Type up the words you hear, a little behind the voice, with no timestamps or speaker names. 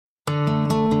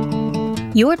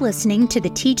You're listening to the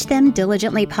Teach Them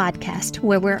Diligently podcast,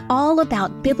 where we're all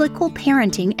about biblical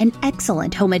parenting and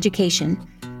excellent home education.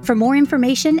 For more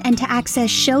information and to access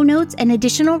show notes and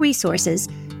additional resources,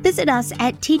 visit us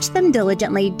at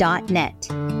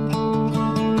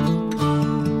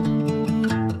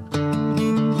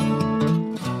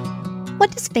teachthemdiligently.net.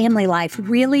 What does family life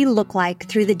really look like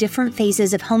through the different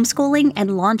phases of homeschooling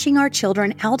and launching our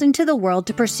children out into the world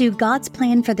to pursue God's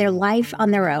plan for their life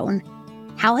on their own?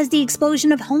 How has the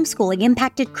explosion of homeschooling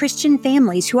impacted Christian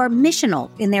families who are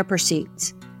missional in their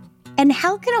pursuits? And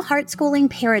how can a heart-schooling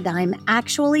paradigm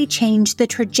actually change the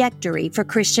trajectory for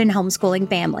Christian homeschooling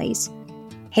families?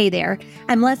 Hey there,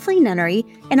 I'm Leslie Nunnery,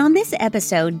 and on this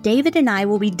episode, David and I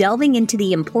will be delving into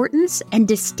the importance and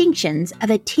distinctions of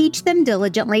a Teach Them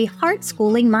Diligently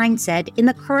heart-schooling mindset in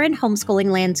the current homeschooling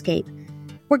landscape.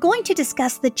 We're going to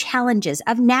discuss the challenges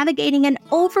of navigating an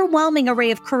overwhelming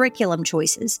array of curriculum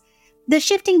choices, the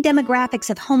shifting demographics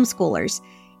of homeschoolers,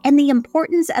 and the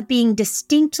importance of being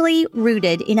distinctly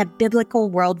rooted in a biblical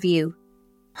worldview.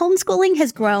 Homeschooling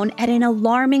has grown at an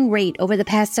alarming rate over the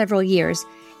past several years,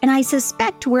 and I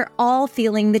suspect we're all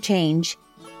feeling the change.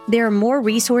 There are more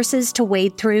resources to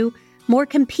wade through, more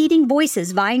competing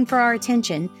voices vying for our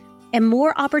attention, and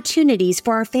more opportunities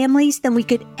for our families than we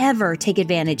could ever take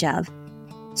advantage of.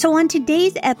 So on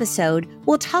today's episode,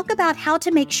 we'll talk about how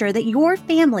to make sure that your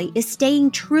family is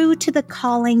staying true to the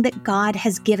calling that God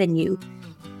has given you.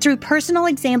 Through personal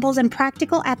examples and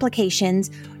practical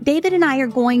applications, David and I are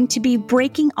going to be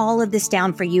breaking all of this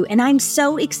down for you, and I'm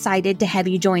so excited to have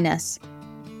you join us.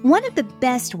 One of the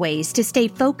best ways to stay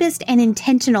focused and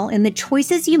intentional in the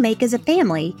choices you make as a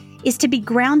family is to be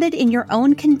grounded in your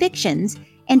own convictions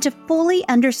and to fully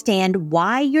understand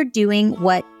why you're doing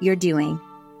what you're doing.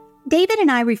 David and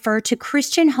I refer to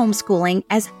Christian homeschooling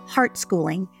as heart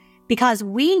schooling because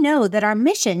we know that our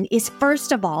mission is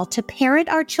first of all to parent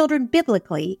our children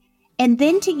biblically and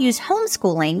then to use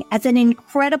homeschooling as an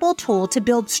incredible tool to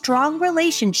build strong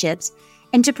relationships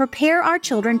and to prepare our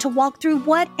children to walk through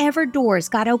whatever doors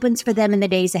God opens for them in the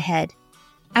days ahead.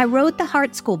 I wrote the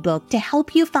Heart School book to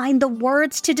help you find the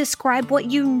words to describe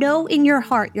what you know in your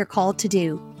heart you're called to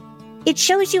do. It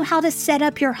shows you how to set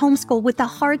up your homeschool with the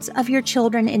hearts of your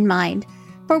children in mind,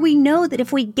 for we know that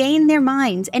if we gain their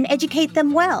minds and educate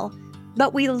them well,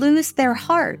 but we lose their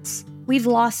hearts, we've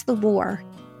lost the war.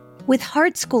 With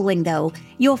heart schooling, though,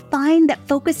 you'll find that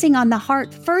focusing on the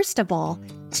heart first of all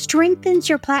strengthens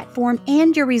your platform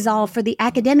and your resolve for the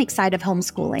academic side of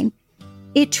homeschooling.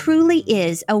 It truly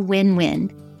is a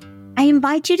win-win. I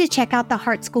invite you to check out the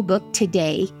Heart School book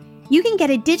today. You can get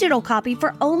a digital copy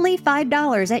for only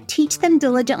 $5 at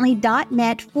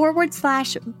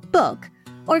teachthemdiligently.net/book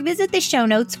or visit the show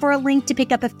notes for a link to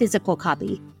pick up a physical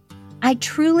copy. I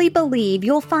truly believe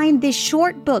you'll find this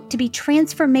short book to be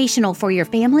transformational for your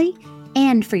family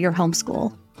and for your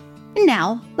homeschool. And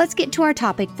now, let's get to our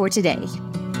topic for today.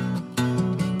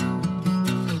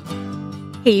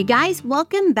 Hey, you guys,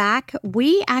 welcome back.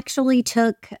 We actually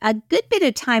took a good bit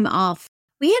of time off.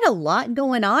 We had a lot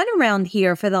going on around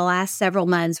here for the last several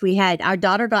months. Our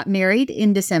daughter got married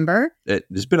in December.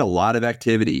 There's been a lot of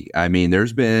activity. I mean,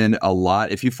 there's been a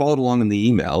lot. If you followed along in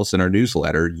the emails in our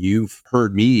newsletter, you've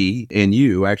heard me and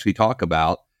you actually talk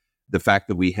about the fact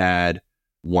that we had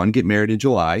one get married in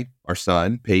July. Our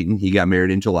son, Peyton, he got married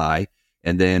in July.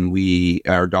 And then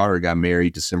our daughter got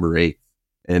married December 8th.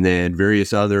 And then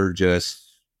various other just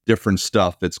different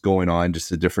stuff that's going on, just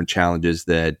the different challenges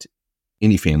that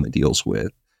any family deals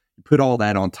with. You put all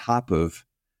that on top of,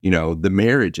 the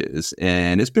marriages,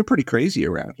 and it's been pretty crazy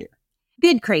around here.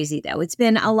 Been crazy, though. It's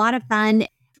been a lot of fun.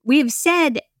 We've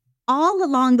said all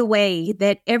along the way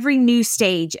that every new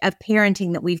stage of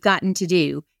parenting that we've gotten to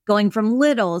do, going from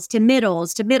littles to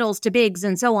middles to bigs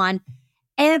and so on,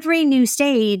 every new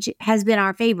stage has been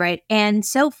our favorite. And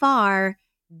so far,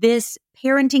 this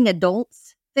parenting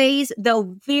adults phase,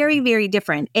 though very, very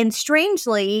different, and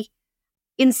strangely,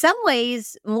 in some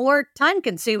ways, more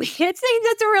time-consuming. That's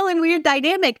a really weird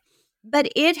dynamic, but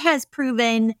it has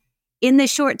proven in the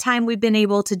short time we've been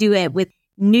able to do it with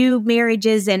new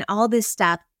marriages and all this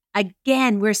stuff.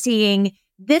 Again, we're seeing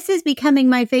this is becoming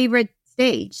my favorite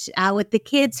stage with the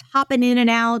kids hopping in and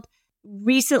out.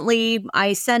 Recently,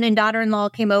 my son and daughter-in-law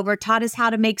came over, taught us how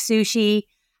to make sushi.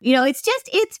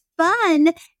 It's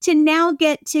fun to now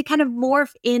get to kind of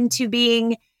morph into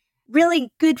being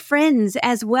really good friends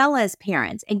as well as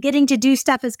parents and getting to do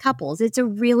stuff as couples. It's a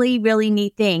really, really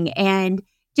neat thing. And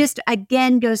just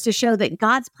again goes to show that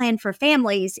God's plan for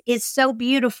families is so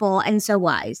beautiful and so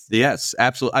wise. Yes,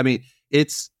 absolutely. I mean,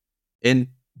 it's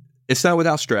not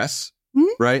without stress,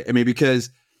 right? I mean, because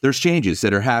there's changes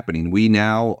that are happening. We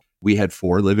now We had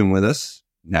 4 living with us.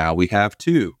 Now we have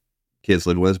 2 kids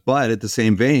living with us. But at the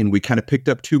same vein, we kind of picked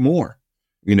up 2 more,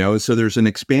 so there's an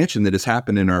expansion that has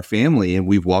happened in our family, and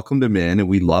we've welcomed them in and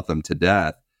we love them to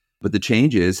death. But the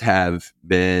changes have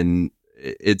been,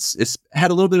 it's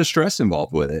had a little bit of stress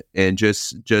involved with it. And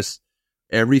just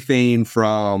everything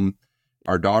from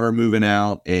our daughter moving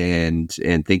out and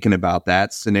thinking about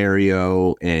that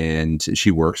scenario. And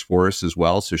she works for us as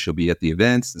well. So she'll be at the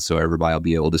events. And so everybody will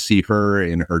be able to see her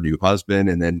and her new husband.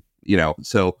 And then,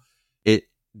 so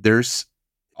there's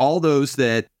all those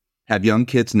that have young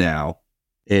kids now,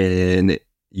 and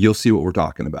you'll see what we're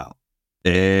talking about.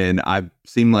 And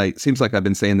seems like I've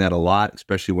been saying that a lot,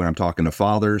 especially when I'm talking to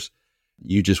fathers.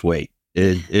 You just wait.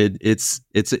 It's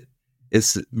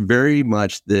very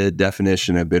much the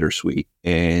definition of bittersweet.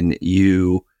 And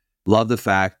you love the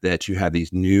fact that you have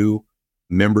these new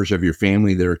members of your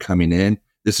family that are coming in.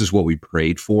 This is what we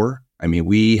prayed for. I mean,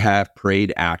 we have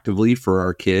prayed actively for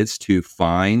our kids to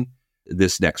find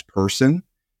this next person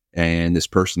and this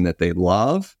person that they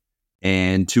love,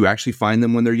 and to actually find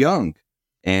them when they're young.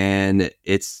 And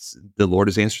the Lord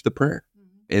has answered the prayer.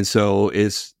 And so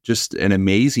it's just an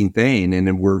amazing thing.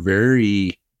 And we're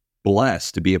very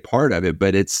blessed to be a part of it,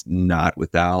 but it's not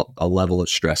without a level of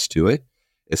stress to it.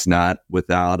 It's not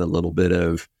without a little bit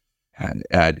of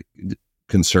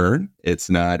concern. It's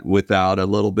not without a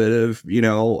little bit of,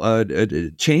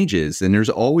 changes. And there's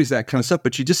always that kind of stuff,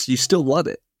 but you still love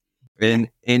it. And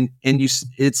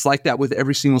it's like that with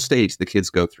every single stage the kids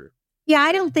go through. Yeah,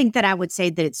 I don't think that I would say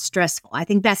that it's stressful. I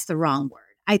think that's the wrong word.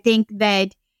 I think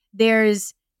that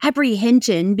there's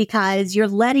apprehension because you're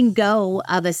letting go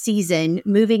of a season,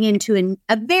 moving into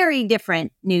a very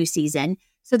different new season.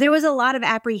 So there was a lot of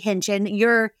apprehension.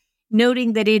 You're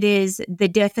noting that it is the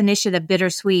definition of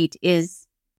bittersweet is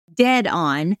dead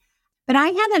on, but I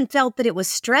haven't felt that it was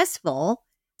stressful.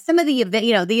 Some of the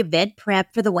event, the event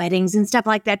prep for the weddings and stuff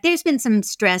like that, there's been some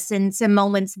stress and some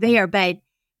moments there, but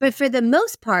for the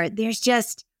most part, there's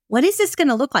just, what is this going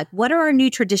to look like? What are our new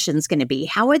traditions going to be?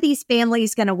 How are these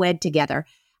families going to wed together?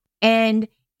 And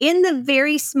in the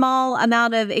very small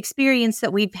amount of experience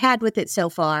that we've had with it so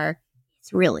far,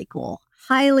 it's really cool.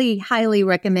 Highly, highly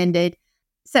recommended.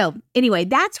 So anyway,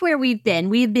 that's where we've been.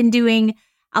 We've been doing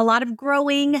a lot of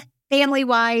growing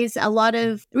family-wise, a lot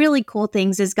of really cool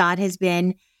things as God has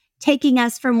been taking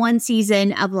us from one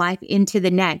season of life into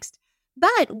the next.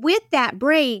 But with that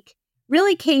break,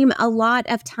 really came a lot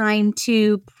of time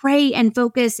to pray and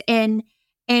focus and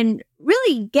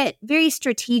really get very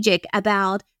strategic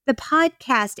about the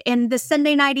podcast and the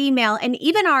Sunday night email and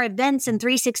even our events in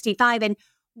 365. And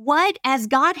what, as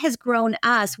God has grown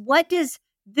us, what does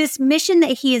this mission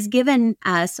that He has given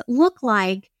us look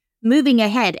like moving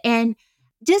ahead? And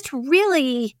just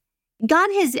really, God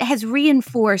has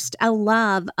reinforced a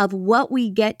love of what we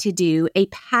get to do, a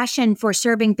passion for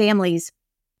serving families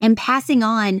and passing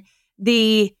on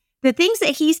the things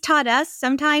that He's taught us,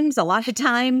 sometimes, a lot of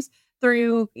times,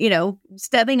 through,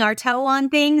 stubbing our toe on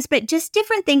things, but just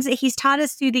different things that He's taught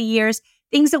us through the years,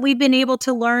 things that we've been able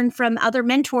to learn from other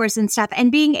mentors and stuff,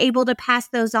 and being able to pass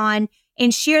those on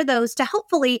and share those to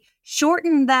hopefully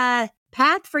shorten the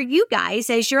path for you guys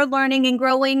as you're learning and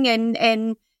growing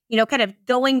and kind of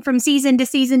going from season to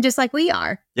season, just like we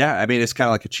are. Yeah, I mean, it's kind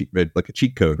of like a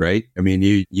cheat code, right? I mean,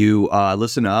 you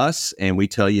listen to us, and we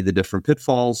tell you the different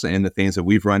pitfalls and the things that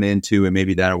we've run into, and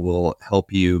maybe that will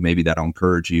help you, maybe that'll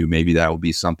encourage you, maybe that will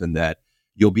be something that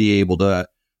you'll be able to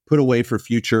put away for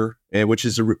future. And which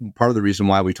is part of the reason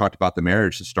why we talked about the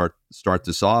marriage to start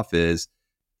this off is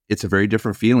it's a very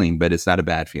different feeling, but it's not a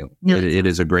bad feeling. No, it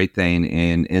is a great thing,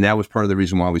 and that was part of the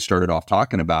reason why we started off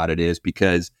talking about it, is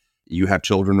because you have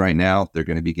children right now, they're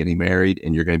going to be getting married,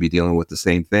 and you're going to be dealing with the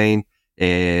same thing.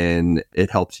 And it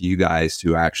helps you guys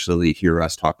to actually hear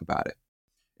us talk about it.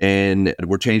 And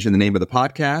we're changing the name of the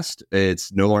podcast.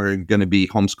 It's no longer going to be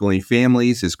Homeschooling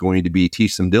Families. It's going to be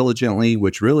Teach Them Diligently,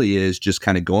 which really is just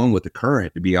kind of going with the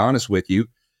current, to be honest with you,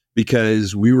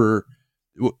 because we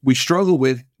struggle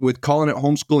with calling it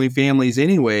Homeschooling Families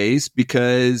anyways,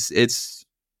 because it's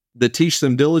the Teach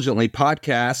Them Diligently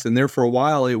podcast. And there for a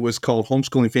while, it was called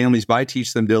Homeschooling Families by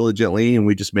Teach Them Diligently. And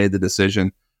we just made the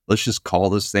decision, let's just call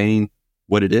this thing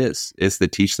what it is. It's the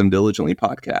Teach Them Diligently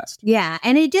podcast. Yeah.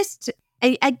 And it just,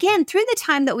 again, through the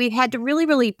time that we've had to really,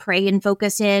 really pray and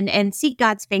focus in and seek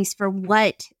God's face for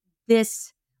what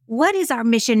is our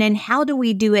mission and how do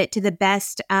we do it to the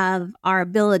best of our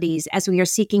abilities as we are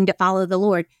seeking to follow the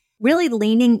Lord. Really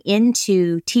leaning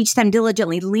into Teach Them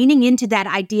Diligently, leaning into that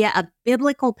idea of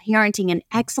biblical parenting and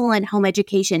excellent home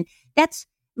education. That's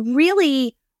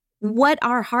really what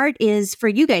our heart is for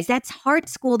you guys. That's Heart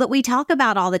School that we talk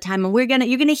about all the time. And you're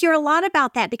going to hear a lot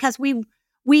about that because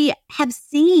we have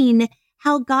seen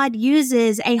how God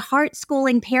uses a heart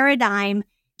schooling paradigm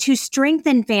to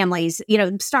strengthen families,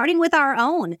 starting with our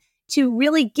own, to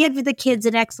really give the kids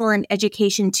an excellent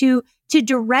education, to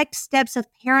direct steps of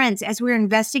parents as we're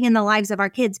investing in the lives of our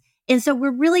kids. And so we're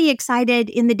really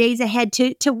excited in the days ahead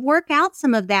to work out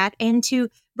some of that and to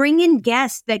bring in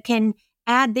guests that can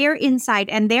add their insight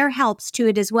and their helps to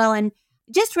it as well. And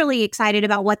just really excited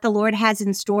about what the Lord has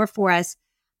in store for us.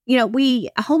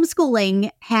 Homeschooling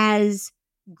has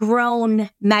grown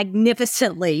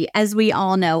magnificently, as we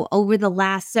all know, over the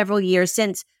last several years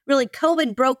since really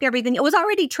COVID broke everything. It was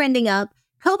already trending up.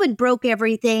 COVID broke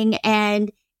everything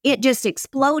and it just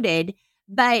exploded.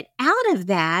 But out of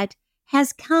that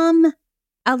has come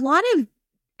a lot of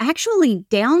actually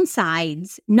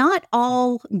downsides. Not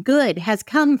all good has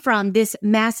come from this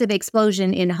massive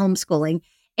explosion in homeschooling.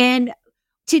 And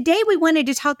today we wanted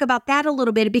to talk about that a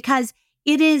little bit because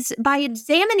it is by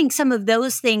examining some of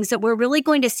those things that we're really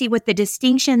going to see what the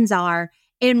distinctions are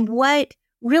and what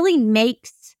really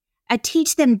makes a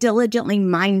teach them diligently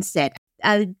mindset,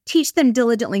 a teach them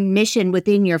diligently mission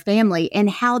within your family, and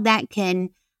how that can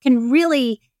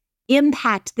really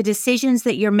impact the decisions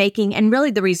that you're making and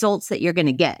really the results that you're going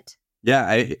to get.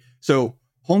 Yeah. So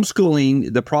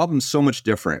homeschooling, the problem's so much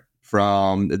different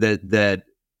from that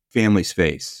families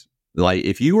face. Like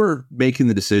if you were making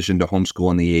the decision to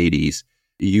homeschool in the 80s,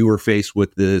 you were faced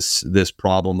with this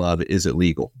problem of, is it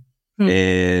legal?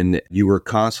 And you were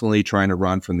constantly trying to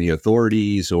run from the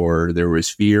authorities, or there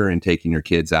was fear in taking your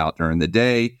kids out during the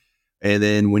day. And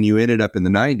then when you ended up in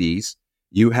the 90s,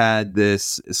 you had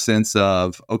this sense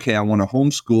of, okay, I want to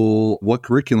homeschool. What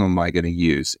curriculum am I going to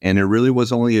use? And it really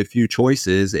was only a few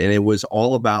choices. And it was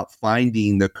all about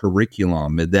finding the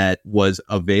curriculum that was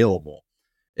available.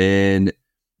 And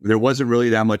there wasn't really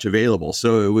that much available.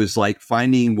 So it was like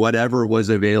finding whatever was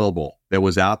available that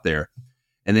was out there.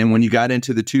 And then when you got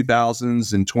into the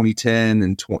 2000s and 2010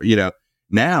 and,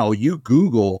 now you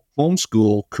Google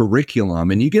homeschool curriculum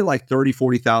and you get like 30,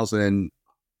 40,000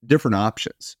 different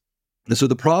options. And so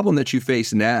the problem that you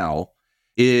face now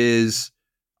is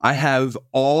I have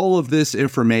all of this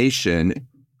information.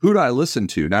 Who do I listen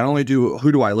to? Not only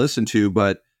who do I listen to,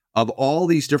 but of all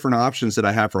these different options that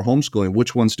I have for homeschooling,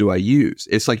 which ones do I use?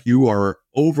 It's like you are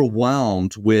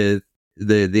overwhelmed with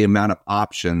the amount of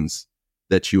options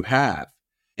that you have.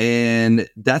 And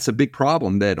that's a big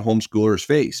problem that homeschoolers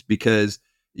face because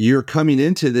you're coming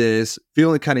into this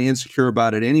feeling kind of insecure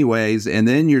about it anyways. And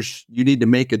then you need to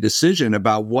make a decision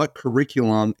about what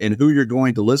curriculum and who you're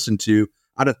going to listen to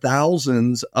out of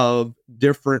thousands of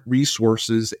different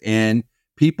resources and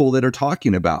people that are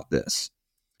talking about this.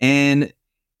 And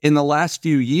in the last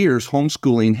few years,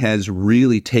 homeschooling has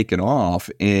really taken off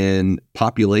in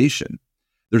population.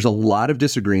 There's a lot of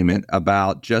disagreement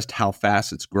about just how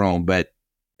fast it's grown, but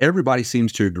everybody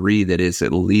seems to agree that it's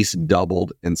at least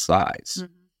doubled in size.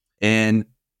 Mm-hmm. And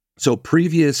so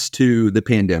previous to the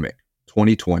pandemic,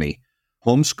 2020,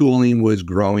 homeschooling was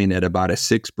growing at about a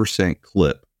 6%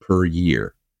 clip per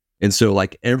year. And so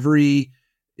like every,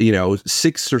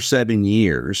 6 or 7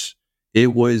 years,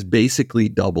 it was basically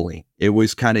doubling. It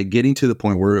was kind of getting to the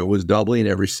point where it was doubling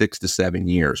every 6 to 7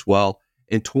 years. Well,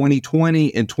 in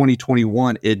 2020 and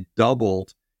 2021, it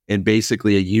doubled in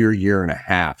basically a year and a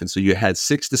half. And so you had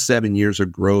 6 to 7 years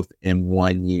of growth in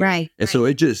 1 year. Right. And so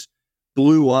it just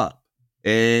blew up.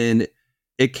 And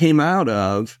it came out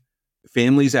of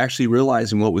families actually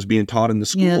realizing what was being taught in the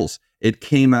schools. Yeah. It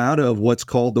came out of what's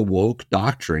called the woke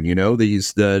doctrine.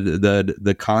 These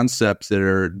the concepts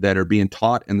that are being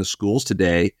taught in the schools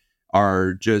today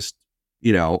are just,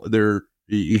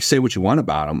 you say what you want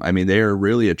about them. I mean, they are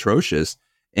really atrocious.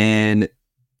 And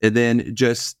then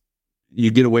just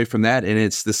you get away from that, and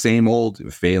it's the same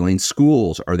old failing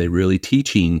schools. Are they really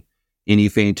teaching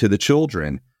anything to the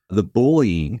children? The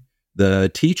bullying,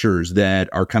 the teachers that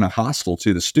are kind of hostile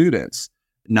to the students,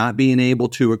 not being able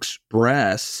to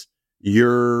express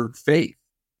your faith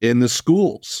in the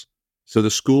schools. So the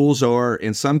schools are,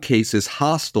 in some cases,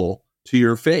 hostile to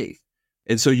your faith.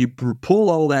 And so you pull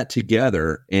all that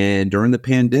together, and during the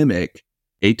pandemic,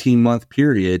 18-month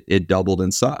period, it doubled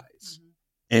in size. Mm-hmm.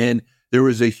 And there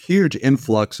was a huge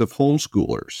influx of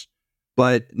homeschoolers,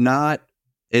 but not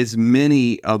as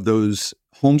many of those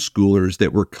homeschoolers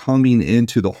that were coming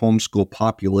into the homeschool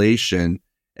population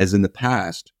as in the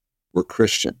past were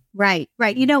Christian. Right.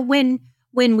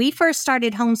 When we first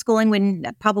started homeschooling, when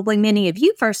probably many of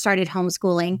you first started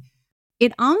homeschooling,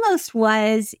 it almost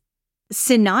was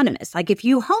synonymous. Like if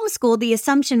you homeschooled, the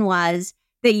assumption was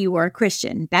that you were a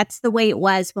Christian. That's the way it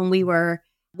was when we were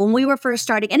when we were first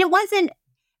starting. And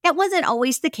that wasn't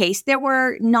always the case. There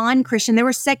were non-Christian, there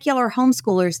were secular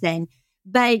homeschoolers then,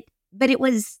 but it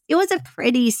was a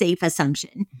pretty safe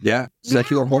assumption. Yeah.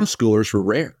 Secular homeschoolers were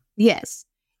rare. Yes.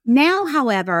 Now,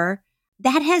 however,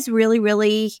 that has really,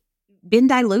 really been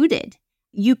diluted.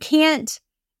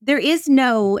 There is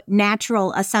no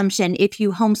natural assumption if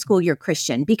you homeschool your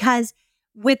Christian, because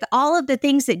with all of the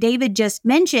things that David just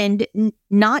mentioned,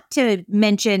 not to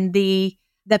mention the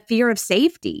fear of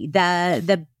safety,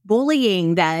 the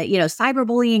bullying,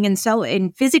 cyberbullying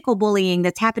and physical bullying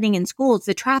that's happening in schools,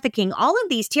 the trafficking, all of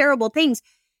these terrible things,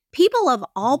 people of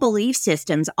all belief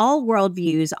systems, all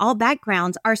worldviews, all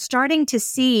backgrounds are starting to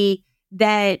see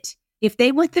that if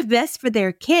they want the best for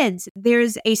their kids,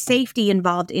 there's a safety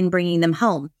involved in bringing them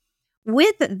home.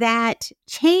 With that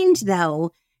change,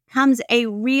 though, comes a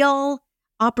real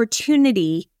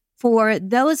opportunity for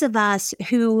those of us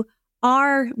who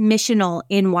are missional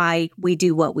in why we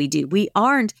do what we do. We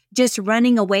aren't just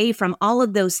running away from all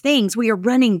of those things. We are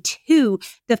running to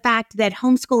the fact that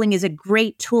homeschooling is a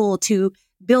great tool to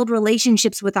build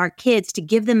relationships with our kids, to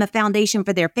give them a foundation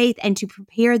for their faith, and to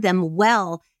prepare them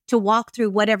well to walk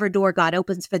through whatever door God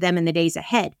opens for them in the days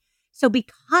ahead. So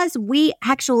because we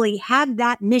actually have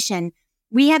that mission,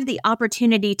 we have the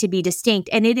opportunity to be distinct.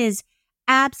 And it is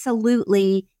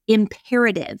absolutely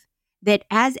imperative that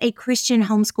as a Christian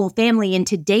homeschool family in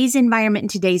today's environment, in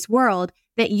today's world,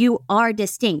 that you are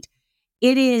distinct.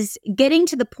 It is getting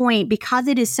to the point, because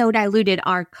it is so diluted,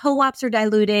 our co-ops are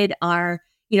diluted, our,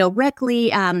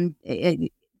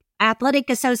 athletic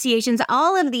associations,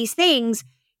 all of these things,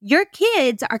 your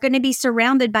kids are going to be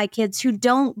surrounded by kids who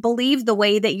don't believe the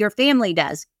way that your family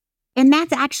does. And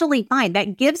that's actually fine.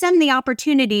 That gives them the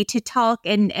opportunity to talk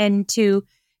and to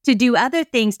do other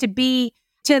things, to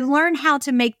learn how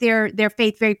to make their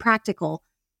faith very practical.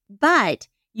 But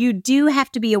you do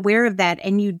have to be aware of that,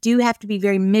 and you do have to be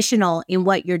very missional in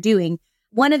what you're doing.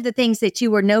 One of the things that you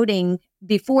were noting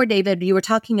before, David, you were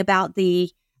talking about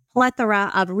the plethora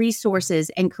of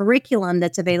resources and curriculum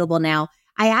that's available now.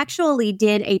 I actually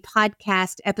did a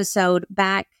podcast episode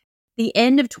back the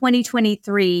end of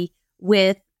 2023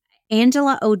 with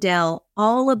Angela Odell,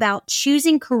 all about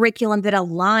choosing curriculum that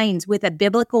aligns with a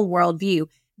biblical worldview.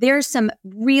 There's some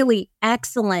really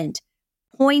excellent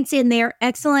points in there,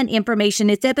 excellent information.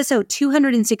 It's episode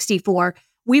 264.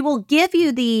 We will give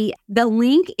you the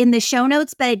link in the show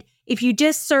notes, but if you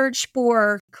just search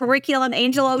for curriculum,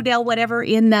 Angela Odell, whatever,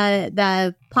 in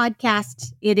the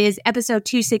podcast, it is episode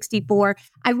 264.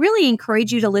 I really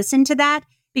encourage you to listen to that,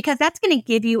 because that's going to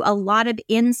give you a lot of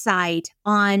insight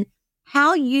on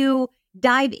how you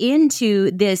dive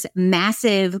into this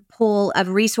massive pool of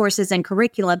resources and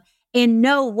curriculum and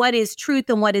know what is truth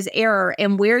and what is error,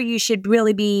 and where you should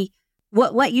really be,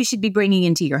 what you should be bringing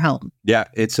into your home. Yeah.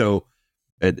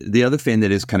 The other thing that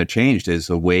has kind of changed is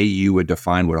the way you would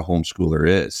define what a homeschooler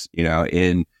is.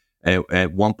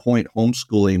 At one point,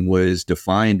 homeschooling was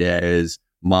defined as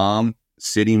mom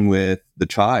sitting with the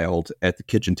child at the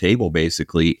kitchen table,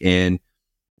 basically, and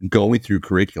going through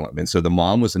curriculum. And so the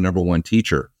mom was the number one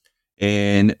teacher.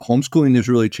 And homeschooling has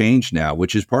really changed now,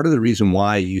 which is part of the reason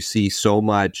why you see so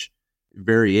much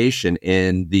variation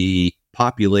in the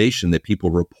population that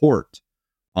people report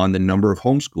on the number of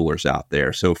homeschoolers out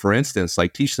there. So for instance,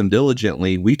 like Teach Them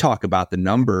Diligently, we talk about the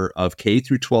number of K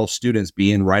through 12 students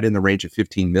being right in the range of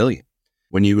 15 million.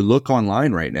 When you look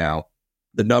online right now,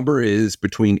 the number is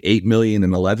between 8 million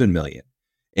and 11 million.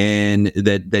 And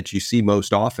that you see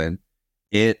most often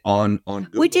on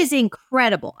Google. Which is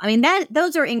incredible. I mean,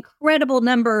 those are incredible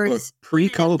numbers.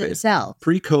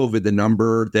 Pre-COVID, the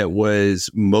number that was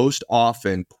most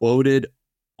often quoted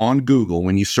on Google,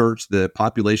 when you search the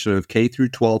population of K through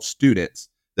 12 students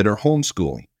that are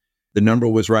homeschooling, the number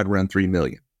was right around 3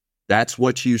 million. That's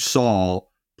what you saw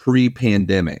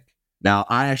pre-pandemic. Now,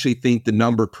 I actually think the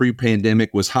number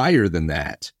pre-pandemic was higher than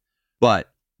that,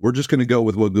 but we're just going to go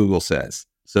with what Google says.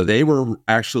 So they were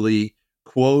actually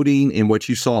quoting, and what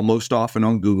you saw most often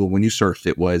on Google when you searched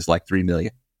it was like 3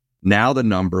 million. Now the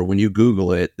number, when you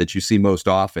Google it, that you see most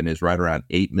often is right around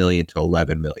 8 million to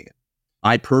 11 million.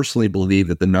 I personally believe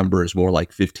that the number is more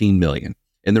like 15 million.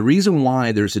 And the reason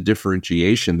why there's a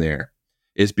differentiation there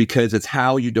is because it's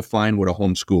how you define what a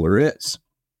homeschooler is.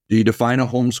 Do you define a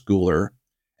homeschooler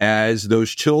as those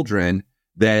children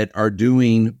that are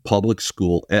doing public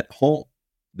school at home?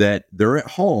 That they're at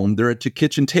home, they're at the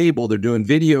kitchen table, they're doing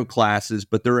video classes,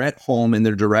 but they're at home and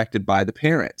they're directed by the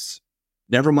parents.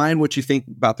 Never mind what you think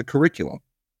about the curriculum.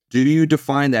 Do you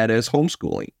define that as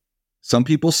homeschooling? Some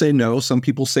people say no, some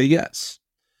people say yes.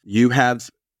 You have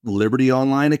Liberty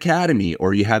Online Academy,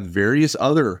 or you have various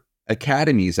other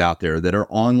academies out there that are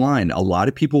online. A lot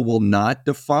of people will not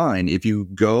define, if you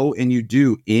go and you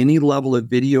do any level of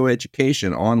video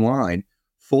education online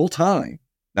full time,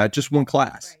 not just one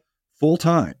class, full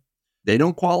time, they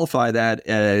don't qualify that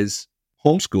as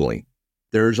homeschooling.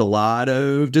 There's a lot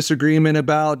of disagreement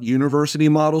about university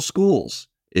model schools.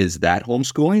 Is that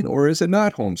homeschooling or is it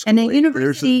not homeschooling? And a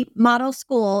university model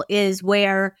school is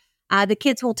where the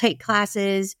kids will take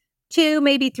classes 2,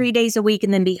 maybe 3 days a week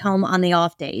and then be home on the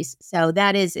off days. So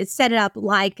it's set up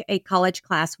like a college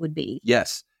class would be.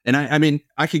 Yes. And I mean,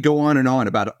 I could go on and on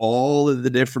about all of the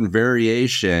different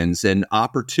variations and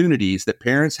opportunities that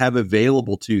parents have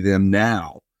available to them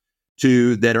now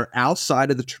that are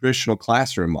outside of the traditional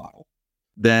classroom model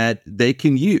that they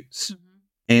can use. Mm-hmm.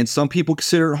 And some people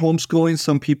consider it homeschooling,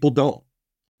 some people don't.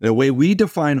 The way we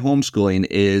define homeschooling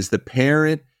is the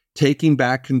parent taking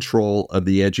back control of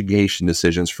the education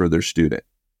decisions for their student.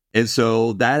 And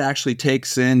so that actually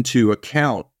takes into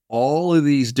account all of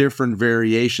these different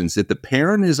variations that the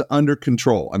parent is under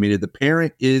control. I mean, if the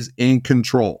parent is in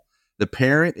control, the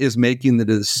parent is making the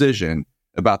decision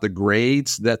about the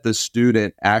grades that the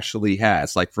student actually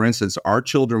has. Like, for instance, our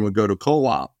children would go to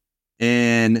co-op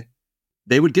and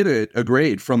they would get a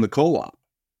grade from the co-op.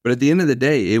 But at the end of the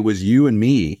day, it was you and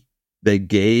me that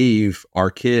gave our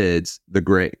kids the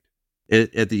grade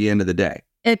at the end of the day.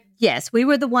 Yes, we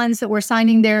were the ones that were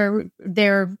signing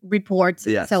their reports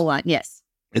and so on. Yes.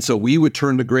 And so we would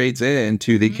turn the grades in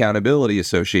to the Accountability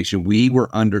Association. We were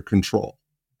under control.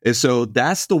 And so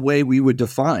that's the way we would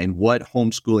define what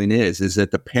homeschooling is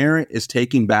that the parent is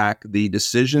taking back the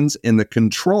decisions and the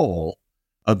control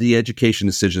of the education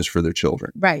decisions for their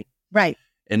children. Right.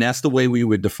 And that's the way we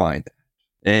would define that.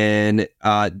 And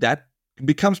that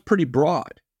becomes pretty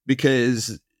broad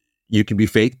because you can be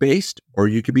faith-based or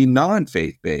you can be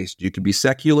non-faith-based. You can be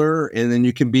secular and then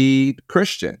you can be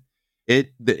Christian.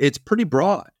 It's pretty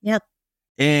broad. Yep.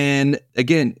 And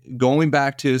again, going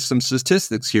back to some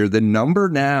statistics here, the number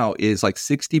now is like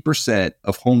 60%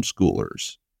 of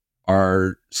homeschoolers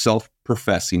are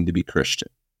self-professing to be Christian.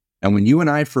 And when you and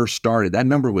I first started, that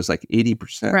number was like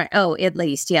 80%. Right. Oh, at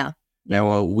least, yeah.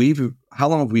 Now, how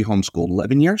long have we homeschooled?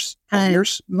 11 years? 12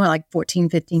 years? More like 14,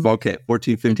 15. Okay,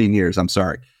 14, 15 years. I'm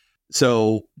sorry.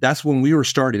 So that's when we were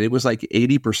started. It was like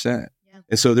 80%. Yeah.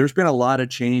 And so there's been a lot of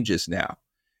changes now.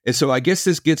 And so I guess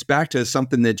this gets back to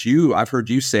something that I've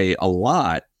heard you say a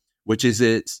lot, which is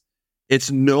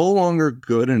it's no longer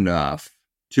good enough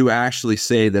to actually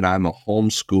say that I'm a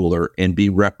homeschooler and be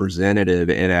representative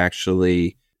and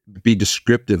actually be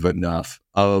descriptive enough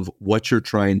of what you're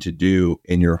trying to do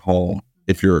in your home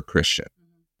if you're a Christian.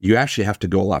 You actually have to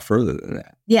go a lot further than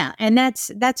that. Yeah, and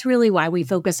that's really why we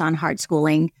focus on heart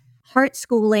schooling. Heart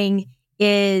schooling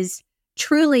is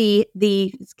truly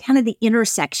the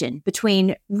intersection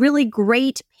between really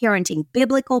great parenting,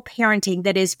 biblical parenting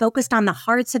that is focused on the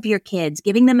hearts of your kids,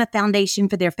 giving them a foundation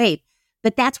for their faith.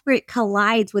 But that's where it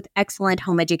collides with excellent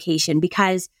home education,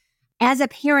 because as a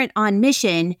parent on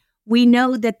mission, we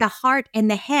know that the heart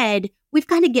and the head, we've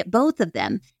got to get both of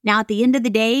them. Now, at the end of the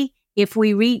day, if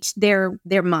we reach their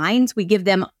minds, we give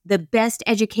them the best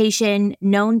education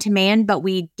known to man, but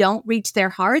we don't reach their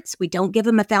hearts, we don't give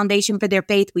them a foundation for their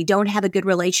faith, we don't have a good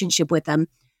relationship with them,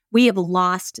 we have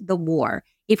lost the war.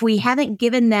 If we haven't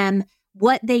given them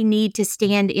what they need to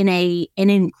stand in an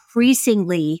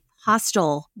increasingly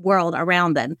hostile world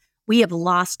around them, we have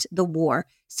lost the war.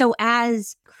 So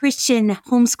as Christian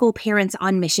homeschool parents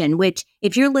on mission, which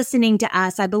if you're listening to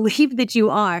us, I believe that you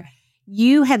are,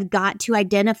 you have got to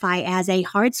identify as a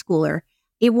heart schooler.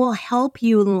 It will help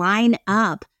you line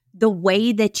up the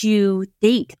way that you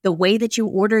think, the way that you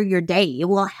order your day. It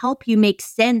will help you make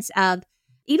sense of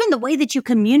even the way that you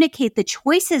communicate the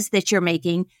choices that you're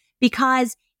making,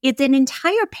 because it's an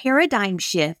entire paradigm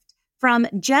shift from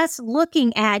just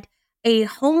looking at a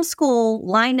homeschool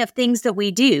line of things that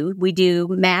we do. We do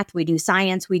math, we do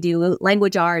science, we do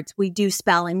language arts, we do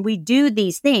spelling, we do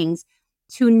these things,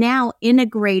 to now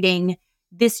integrating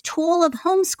this tool of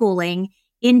homeschooling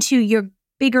into your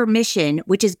bigger mission,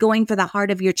 which is going for the heart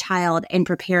of your child and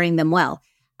preparing them well.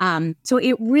 So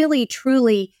it really,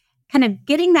 truly kind of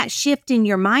getting that shift in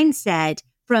your mindset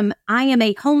from I am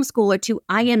a homeschooler to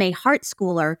I am a heart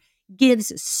schooler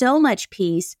gives so much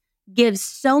peace, gives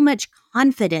so much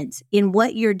confidence in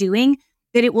what you're doing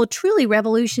that it will truly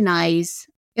revolutionize.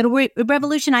 It'll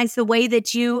revolutionize the way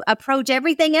that you approach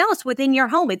everything else within your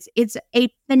home. It's a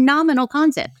phenomenal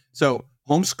concept. So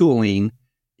homeschooling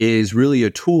is really a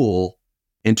tool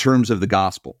in terms of the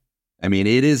gospel. I mean,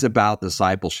 it is about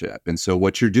discipleship. And so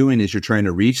what you're doing is you're trying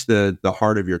to reach the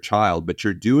heart of your child, but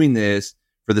you're doing this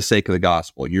for the sake of the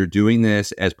gospel. You're doing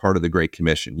this as part of the Great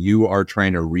Commission. You are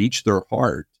trying to reach their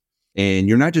heart, and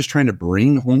you're not just trying to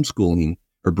bring homeschooling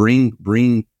or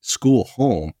bring school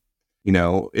home.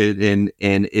 And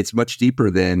it's much deeper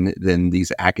than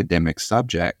these academic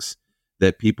subjects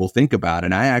that people think about.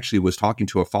 And I actually was talking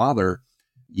to a father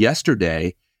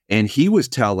yesterday, and he was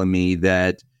telling me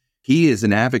that he is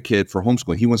an advocate for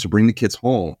homeschooling. He wants to bring the kids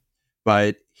home,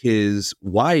 but his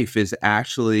wife is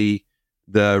actually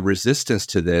the resistance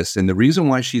to this. And the reason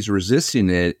why she's resisting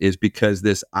it is because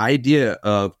this idea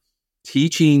of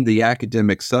teaching the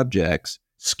academic subjects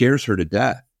scares her to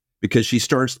death, because she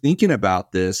starts thinking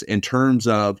about this in terms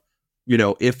of,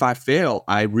 if I fail,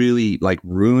 I really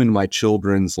ruin my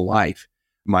children's life.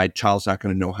 My child's not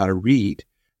going to know how to read.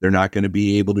 They're not going to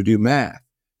be able to do math.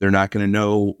 They're not going to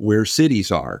know where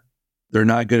cities are. They're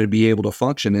not going to be able to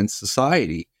function in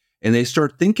society. And they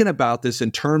start thinking about this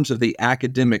in terms of the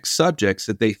academic subjects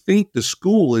that they think the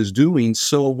school is doing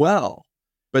so well,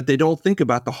 but they don't think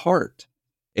about the heart.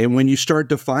 And when you start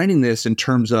defining this in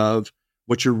terms of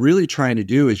what you're really trying to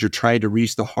do, is you're trying to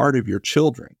reach the heart of your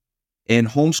children. And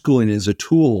homeschooling is a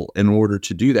tool in order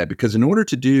to do that, because in order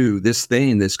to do this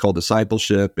thing that's called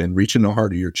discipleship and reaching the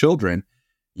heart of your children,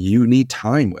 you need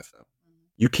time with them.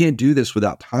 You can't do this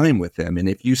without time with them. And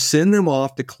if you send them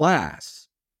off to class,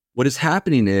 what is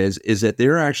happening is that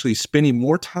they're actually spending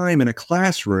more time in a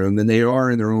classroom than they are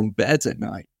in their own beds at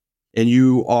night. And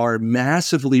you are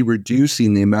massively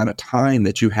reducing the amount of time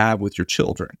that you have with your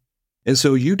children. And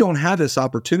so you don't have this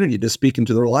opportunity to speak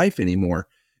into their life anymore.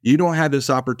 You don't have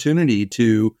this opportunity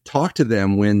to talk to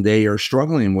them when they are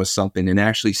struggling with something and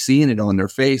actually seeing it on their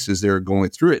face as they're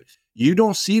going through it. You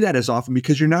don't see that as often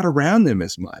because you're not around them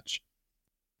as much.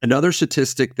 Another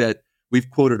statistic that we've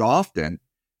quoted often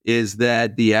is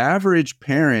that the average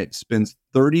parent spends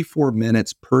 34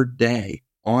 minutes per day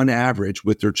on average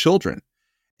with their children.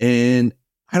 And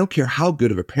I don't care how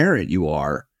good of a parent you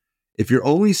are, if you're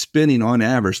only spending on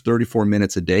average 34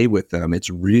 minutes a day with them, it's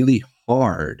really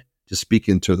hard to speak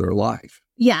into their life.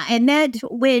 Yeah. And that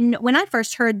when I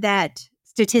first heard that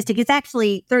statistic, it's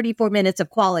actually 34 minutes of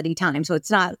quality time. So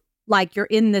it's not like you're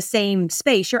in the same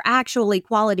space. You're actually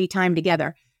quality time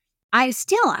together. I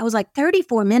was like,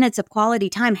 34 minutes of quality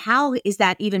time. How is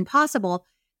that even possible?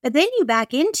 But then you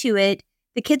back into it.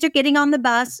 The kids are getting on the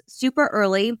bus super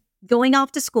early, going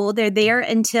off to school. They're there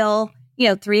until,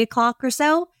 3 o'clock or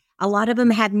so. A lot of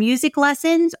them have music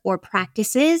lessons or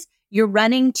practices. You're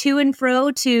running to and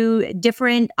fro to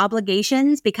different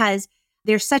obligations because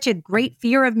there's such a great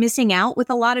fear of missing out with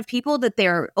a lot of people that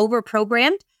they're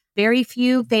overprogrammed. Very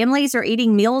few families are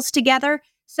eating meals together.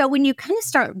 So when you kind of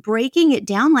start breaking it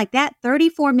down like that,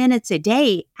 34 minutes a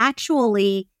day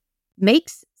actually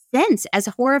makes sense, as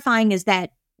horrifying as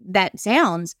that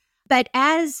sounds. But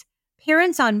as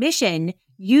parents on mission,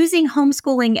 using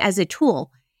homeschooling as a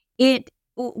tool,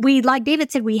 we, like David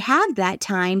said, we have that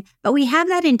time, but we have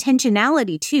that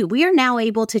intentionality too. We are now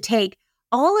able to take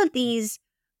all of these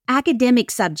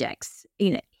academic subjects,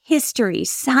 history,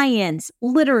 science,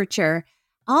 literature,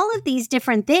 all of these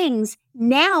different things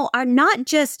now are not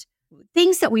just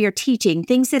things that we are teaching,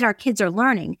 things that our kids are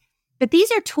learning, but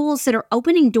these are tools that are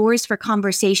opening doors for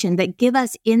conversation that give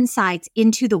us insights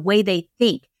into the way they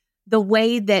think, the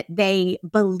way that they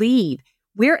believe.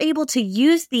 We're able to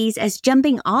use these as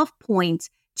jumping off points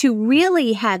to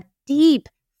really have deep,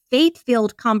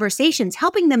 faith-filled conversations,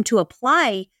 helping them to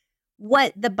apply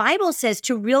what the Bible says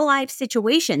to real life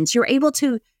situations. You're able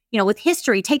to, with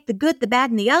history, take the good, the bad,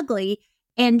 and the ugly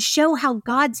and show how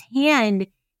God's hand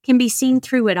can be seen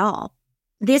through it all.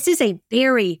 This is a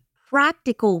very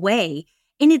practical way,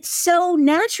 and it's so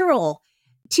natural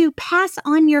to pass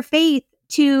on your faith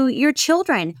to your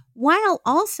children while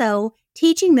also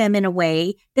teaching them in a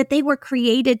way that they were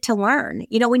created to learn.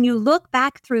 When you look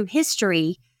back through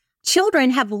history, children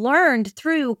have learned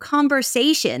through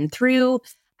conversation, through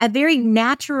a very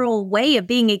natural way of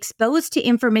being exposed to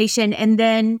information and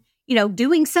then,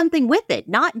 doing something with it,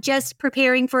 not just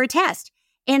preparing for a test.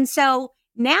 And so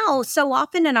now, so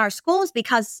often in our schools,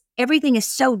 because everything is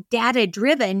so data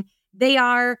driven, they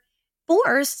are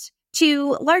forced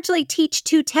to largely teach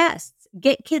 2 tests,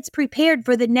 get kids prepared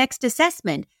for the next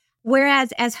assessment.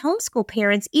 Whereas as homeschool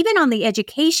parents, even on the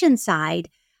education side,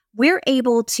 we're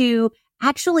able to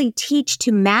actually teach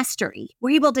to mastery.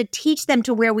 We're able to teach them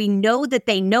to where we know that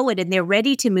they know it and they're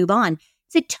ready to move on.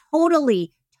 It's a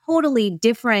totally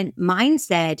different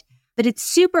mindset, but it's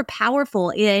super powerful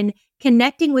in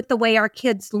connecting with the way our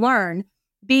kids learn,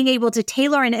 being able to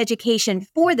tailor an education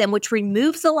for them, which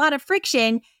removes a lot of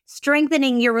friction,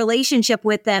 strengthening your relationship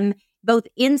with them, both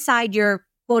inside your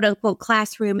quote unquote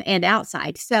classroom and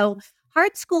outside. So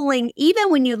hard schooling,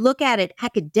 even when you look at it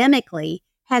academically,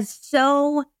 has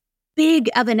so big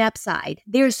of an upside.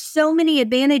 There's so many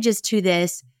advantages to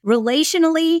this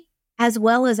relationally as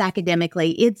well as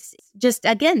academically. It's just,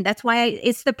 again, that's why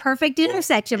it's the perfect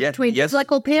intersection between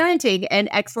biblical parenting and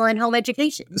excellent home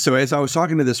education. So as I was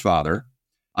talking to this father,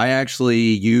 I actually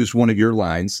used one of your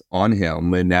lines on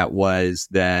him, and that was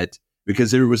that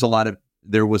because there was a lot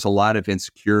of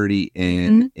insecurity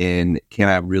in can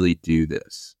I really do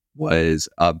this, was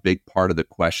a big part of the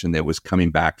question that was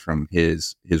coming back from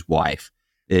his wife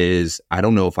is, I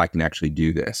don't know if I can actually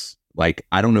do this. Like,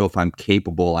 I don't know if I'm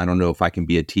capable. I don't know if I can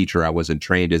be a teacher. I wasn't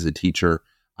trained as a teacher.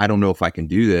 I don't know if I can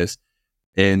do this.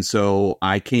 And so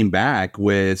I came back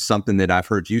with something that I've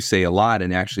heard you say a lot,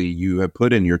 and actually you have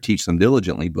put in your Teach Them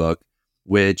Diligently book,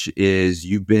 which is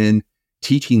you've been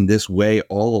teaching this way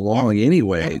all along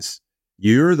anyways.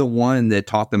 You're the one that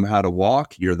taught them how to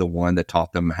walk. You're the one that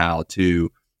taught them how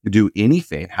to do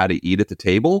anything, how to eat at the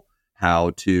table,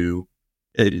 how to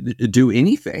do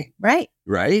anything.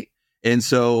 Right. And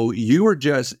so you were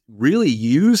just really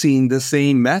using the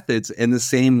same methods in the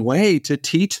same way to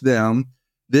teach them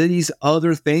these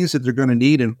other things that they're going to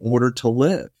need in order to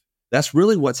live. That's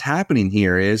really what's happening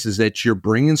here is that you're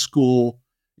bringing school,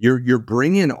 you're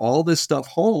bringing all this stuff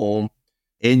home,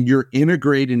 and you're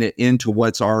integrating it into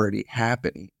what's already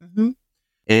happening. Mm-hmm.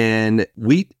 And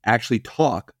we actually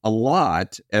talk a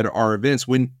lot at our events.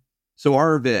 So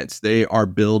our events, they are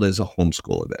billed as a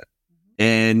homeschool event.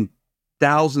 And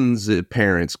thousands of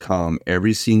parents come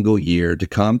every single year to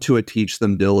come to a Teach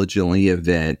Them Diligently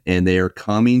event, and they are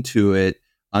coming to it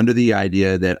under the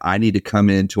idea that I need to come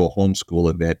into a homeschool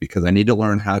event because I need to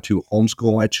learn how to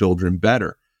homeschool my children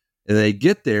better. And they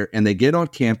get there and they get on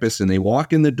campus and they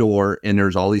walk in the door, and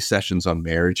there's all these sessions on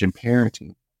marriage and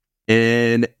parenting.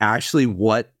 And actually,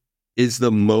 what is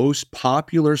the most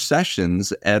popular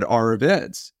sessions at our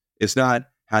events? It's not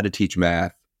how to teach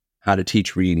math, how to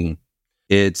teach reading.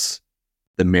 It's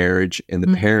the marriage and the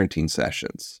parenting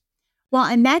sessions. Well,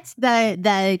 and that's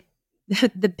the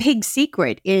big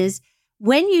secret is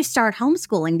when you start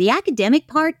homeschooling, the academic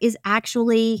part is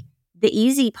actually the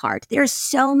easy part. There's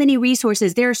so many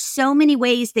resources. There are so many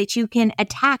ways that you can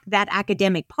attack that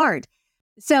academic part.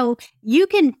 So you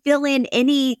can fill in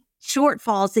any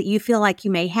shortfalls that you feel like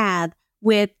you may have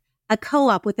with a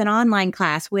co-op, with an online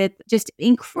class, with just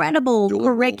incredible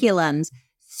curriculums,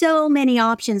 so many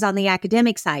options on the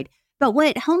academic side. But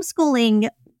what homeschooling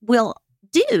will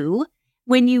do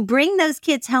when you bring those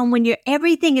kids home, when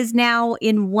everything is now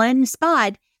in one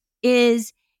spot,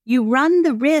 is you run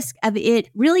the risk of it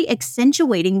really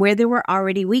accentuating where there were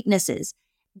already weaknesses.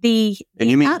 And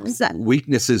you mean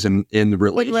weaknesses in the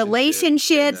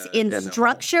relationships, in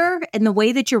structure, and the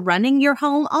way that you're running your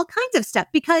home, all kinds of stuff,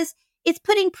 because it's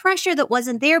putting pressure that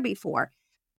wasn't there before.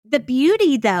 The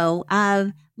beauty, though,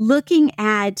 of looking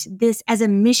at this as a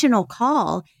missional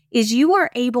call is you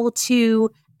are able to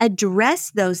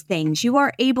address those things. You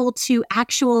are able to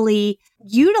actually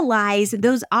utilize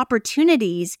those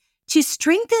opportunities to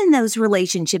strengthen those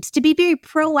relationships, to be very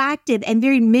proactive and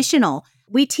very missional.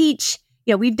 We teach,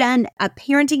 we've done a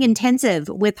parenting intensive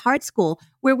with Heart School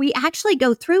where we actually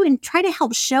go through and try to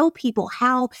help show people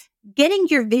how getting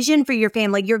your vision for your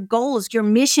family, your goals, your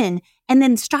mission, and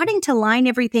then starting to line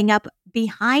everything up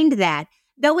behind that.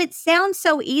 Though it sounds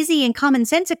so easy and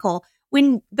commonsensical,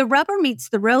 when the rubber meets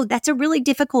the road, that's a really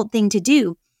difficult thing to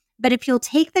do. But if you'll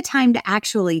take the time to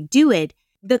actually do it,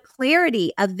 the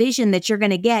clarity of vision that you're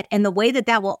going to get and the way that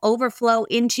that will overflow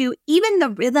into even the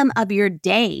rhythm of your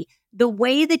day, the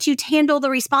way that you handle the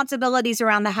responsibilities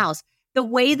around the house, the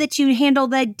way that you handle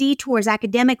the detours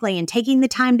academically and taking the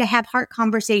time to have heart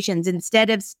conversations instead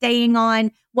of staying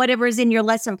on whatever is in your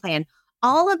lesson plan,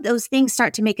 all of those things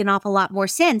start to make an awful lot more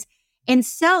sense. And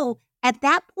so at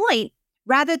that point,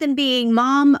 rather than being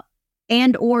mom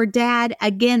and or dad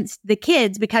against the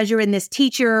kids because you're in this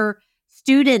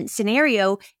teacher-student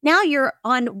scenario, now you're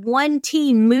on one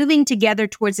team moving together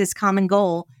towards this common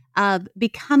goal of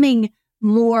becoming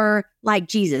more like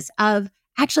Jesus, of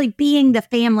actually being the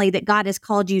family that God has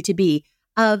called you to be,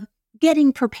 of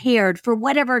getting prepared for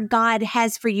whatever God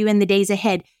has for you in the days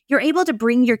ahead. You're able to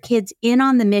bring your kids in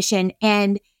on the mission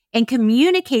and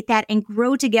communicate that and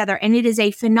grow together. And it is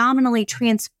a phenomenally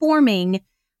transforming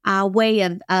way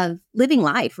of living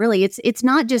life. Really, it's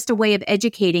not just a way of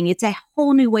educating. It's a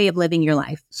whole new way of living your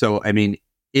life. So, I mean,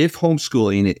 if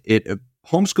homeschooling,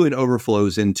 homeschooling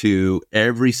overflows into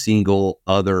every single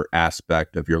other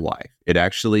aspect of your life. It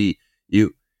actually,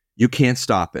 you can't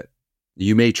stop it.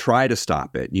 You may try to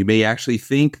stop it. You may actually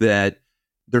think that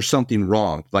there's something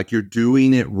wrong. Like you're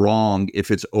doing it wrong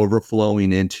if it's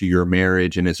overflowing into your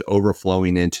marriage and it's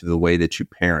overflowing into the way that you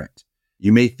parent.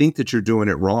 You may think that you're doing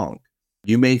it wrong.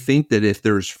 You may think that if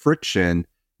there's friction,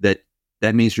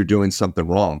 that means you're doing something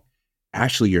wrong.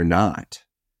 Actually, you're not.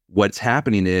 What's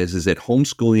happening is that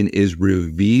homeschooling is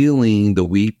revealing the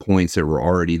weak points that were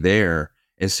already there.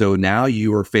 And so now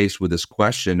you are faced with this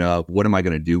question of, what am I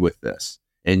going to do with this?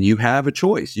 And you have a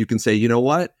choice. You can say, you know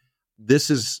what? This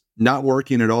is not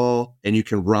working at all. And you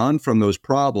can run from those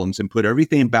problems and put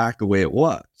everything back the way it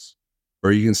was.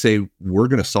 Or you can say, we're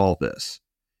going to solve this.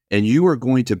 And you are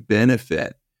going to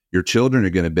benefit. Your children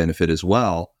are going to benefit as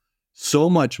well, so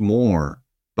much more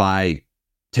by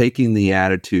taking the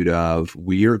attitude of,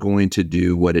 we are going to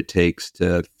do what it takes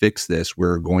to fix this.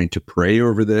 We're going to pray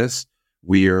over this.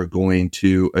 We are going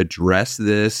to address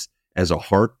this as a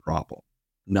heart problem,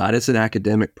 not as an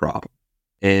academic problem.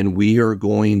 And we are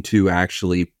going to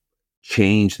actually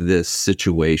change this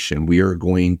situation. We are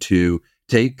going to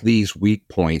take these weak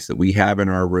points that we have in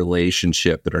our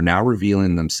relationship that are now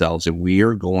revealing themselves, and we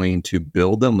are going to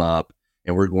build them up,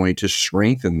 and we're going to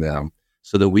strengthen them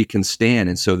so that we can stand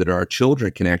and so that our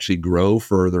children can actually grow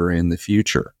further in the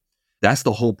future. That's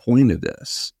the whole point of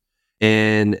this.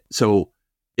 And so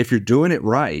if you're doing it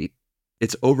right,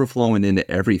 it's overflowing into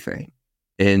everything.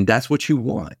 And that's what you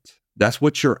want. That's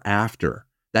what you're after.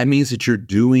 That means that you're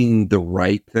doing the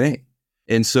right thing.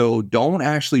 And so don't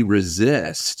actually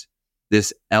resist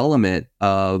this element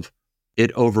of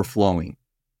it overflowing.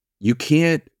 You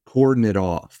can't cordon it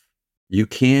off. You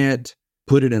can't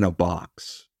put it in a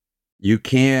box. You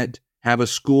can't have a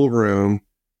schoolroom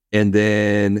and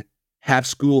then have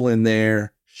school in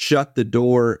there, shut the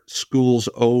door, school's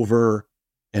over,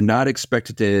 and not expect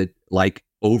it to like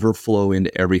overflow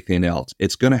into everything else.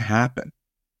 It's going to happen.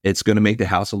 It's going to make the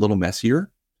house a little messier.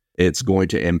 It's going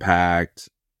to impact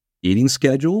eating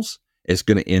schedules. It's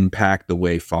going to impact the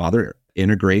way father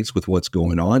integrates with what's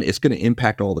going on. It's going to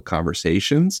impact all the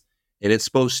conversations, and it's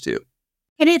supposed to.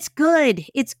 And it's good.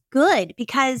 It's good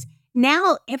because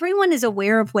now everyone is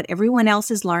aware of what everyone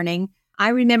else is learning. I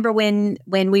remember when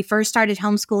we first started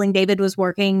homeschooling, David was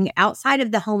working outside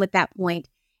of the home at that point.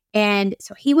 And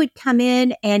so he would come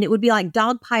in and it would be like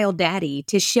dogpile daddy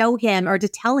to show him or to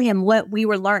tell him what we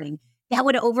were learning. That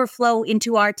would overflow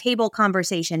into our table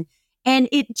conversation. And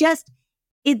it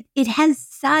has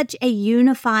such a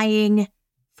unifying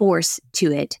force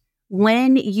to it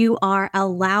when you are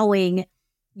allowing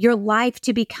your life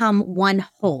to become one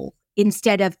whole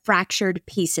instead of fractured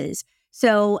pieces.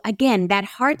 So again, that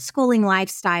heart schooling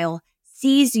lifestyle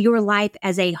sees your life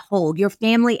as a whole, your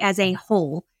family as a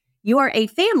whole. You are a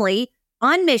family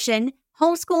on mission.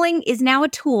 Homeschooling is now a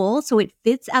tool, so it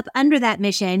fits up under that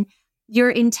mission. Your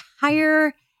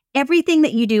entire, everything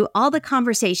that you do, all the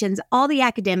conversations, all the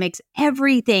academics,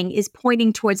 everything is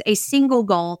pointing towards a single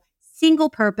goal, single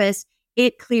purpose.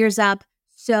 It clears up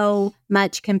so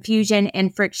much confusion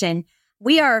and friction.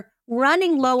 We are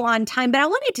running low on time, but I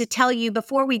wanted to tell you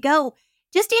before we go,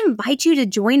 just invite you to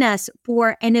join us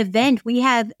for an event. We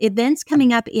have events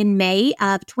coming up in May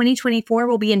of 2024.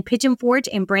 We'll be in Pigeon Forge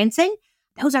and Branson.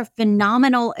 Those are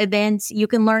phenomenal events. You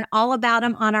can learn all about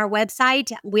them on our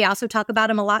website. We also talk about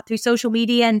them a lot through social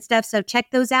media and stuff, so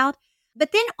check those out.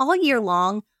 But then all year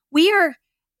long, we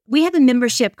have a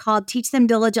membership called Teach Them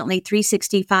Diligently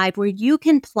 365, where you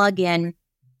can plug in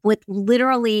with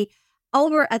literally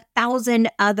over 1,000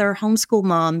 other homeschool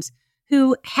moms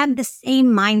who have the same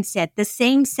mindset, the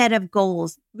same set of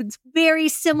goals, with very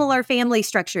similar family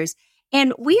structures.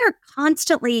 And we are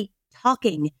constantly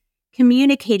talking,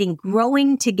 communicating,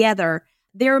 growing together.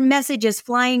 There are messages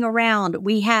flying around.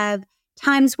 We have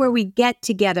times where we get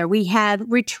together. We have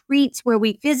retreats where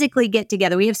we physically get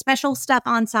together. We have special stuff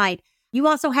on site. You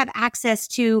also have access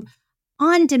to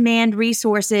on-demand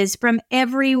resources from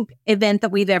every event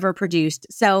that we've ever produced.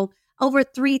 So over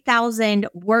 3,000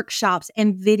 workshops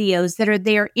and videos that are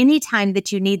there anytime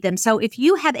that you need them. So if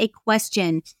you have a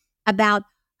question about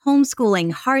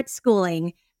homeschooling, heart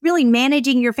schooling, really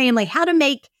managing your family, how to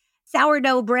make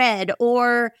sourdough bread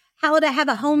or how to have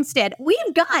a homestead,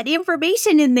 we've got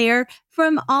information in there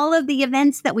from all of the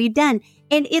events that we've done.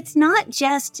 And it's not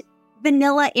just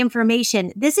vanilla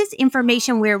information. This is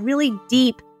information where really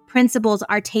deep principles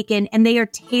are taken and they are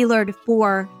tailored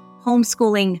for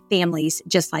homeschooling families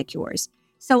just like yours.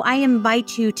 So I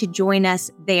invite you to join us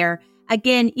there.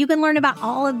 Again, you can learn about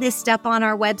all of this stuff on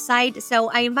our website. So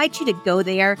I invite you to go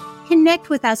there, connect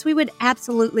with us. We would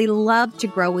absolutely love to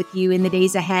grow with you in the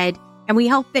days ahead. And we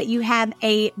hope that you have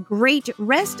a great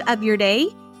rest of your day.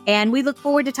 And we look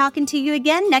forward to talking to you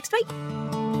again next week.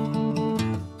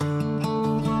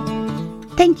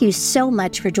 Thank you so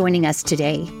much for joining us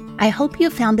today. I hope you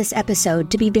found this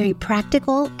episode to be very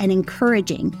practical and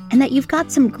encouraging, and that you've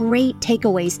got some great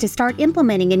takeaways to start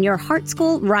implementing in your Heart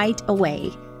School right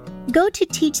away. Go to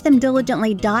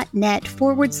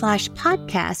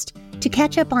teachthemdiligently.net/podcast to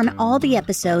catch up on all the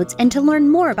episodes and to learn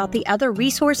more about the other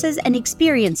resources and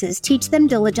experiences Teach Them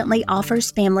Diligently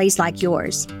offers families like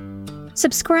yours.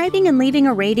 Subscribing and leaving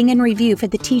a rating and review for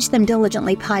the Teach Them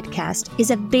Diligently podcast is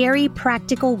a very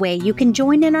practical way you can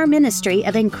join in our ministry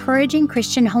of encouraging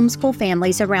Christian homeschool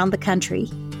families around the country.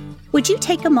 Would you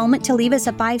take a moment to leave us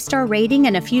a 5-star rating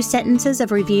and a few sentences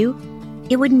of review?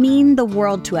 It would mean the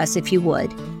world to us if you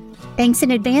would. Thanks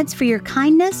in advance for your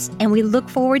kindness, and we look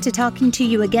forward to talking to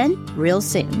you again real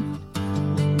soon.